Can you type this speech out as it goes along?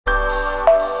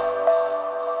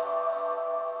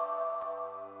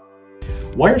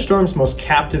Wirestorm's most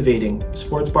captivating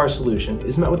sports bar solution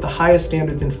is met with the highest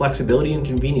standards in flexibility and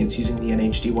convenience using the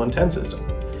NHD 110 system.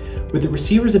 With the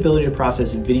receiver's ability to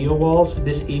process video walls,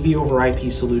 this AV over IP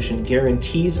solution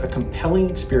guarantees a compelling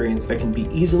experience that can be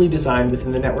easily designed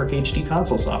within the NetworkHD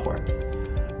console software.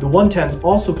 The 110s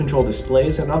also control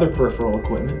displays and other peripheral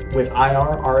equipment with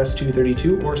IR,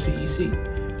 RS-232, or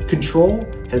CEC. Control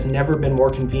has never been more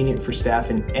convenient for staff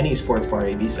in any sports bar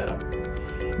AV setup.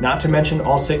 Not to mention,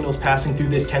 all signals passing through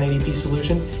this 1080p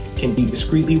solution can be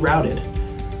discreetly routed,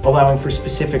 allowing for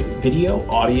specific video,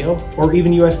 audio, or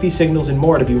even USB signals and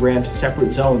more to be ran to separate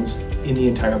zones in the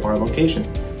entire bar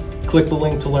location. Click the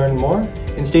link to learn more,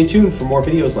 and stay tuned for more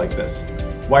videos like this.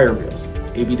 Wyre Reels,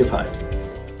 AV defined.